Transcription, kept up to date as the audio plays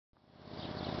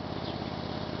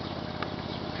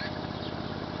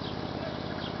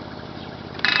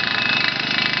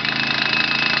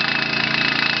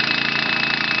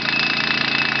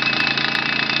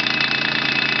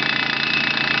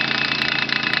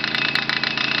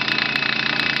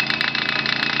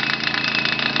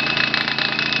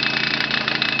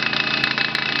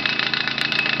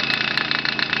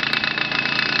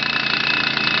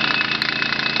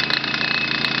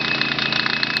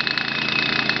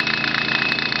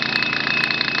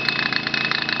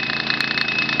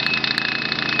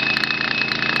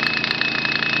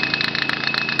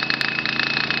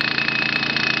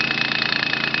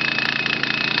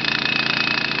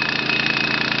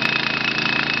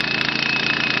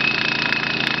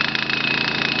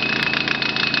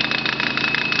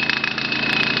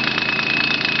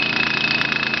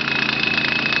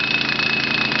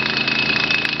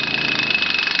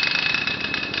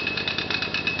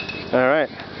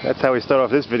that's how we start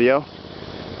off this video.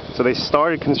 So they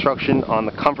started construction on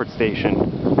the comfort station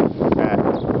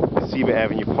at Seba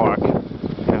Avenue Park.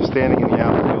 And I'm standing in the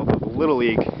outfield of the Little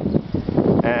League,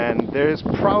 and there's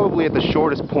probably at the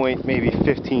shortest point maybe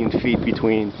 15 feet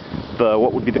between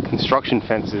what would be the construction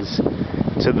fences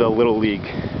to the Little League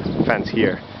fence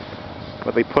here.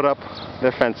 But they put up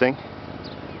their fencing,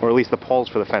 or at least the poles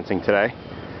for the fencing today,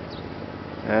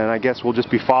 and I guess we'll just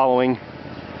be following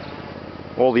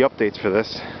all the updates for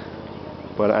this.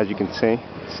 But as you can see,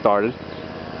 it started,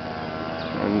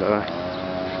 and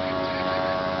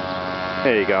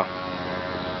there you go.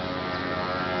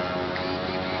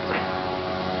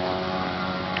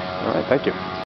 Alright, thank you.